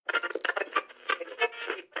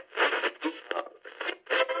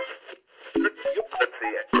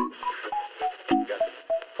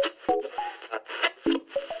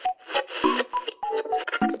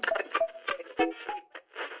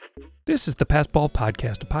This is the Passball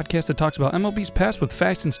Podcast, a podcast that talks about MLB's past with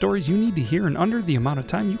facts and stories you need to hear in under the amount of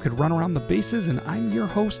time you could run around the bases, and I'm your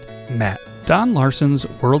host, Matt. Don Larsen's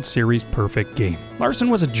World Series perfect game. Larsen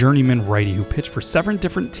was a journeyman righty who pitched for 7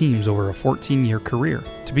 different teams over a 14-year career.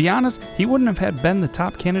 To be honest, he wouldn't have had been the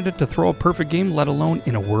top candidate to throw a perfect game, let alone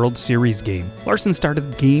in a World Series game. Larsen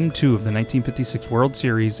started Game 2 of the 1956 World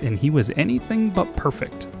Series, and he was anything but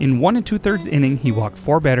perfect. In 1 2/3 inning, he walked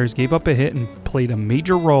 4 batters, gave up a hit, and played a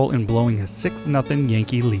major role in blowing a 6-0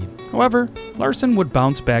 Yankee lead. However, Larsen would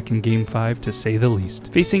bounce back in Game 5 to say the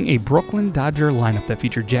least. Facing a Brooklyn Dodger lineup that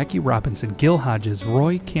featured Jackie Robinson, Gil Hodges,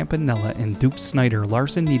 Roy Campanella, and Duke Snider,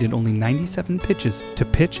 Larsen needed only 97 pitches to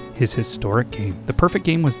pitch his historic game. The perfect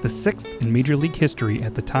game was the 6th in Major League history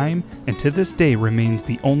at the time, and to this day remains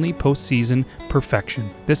the only postseason perfection.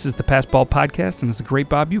 This is the Passball Podcast, and as the great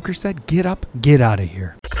Bob Uecker said, get up, get out of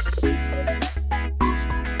here.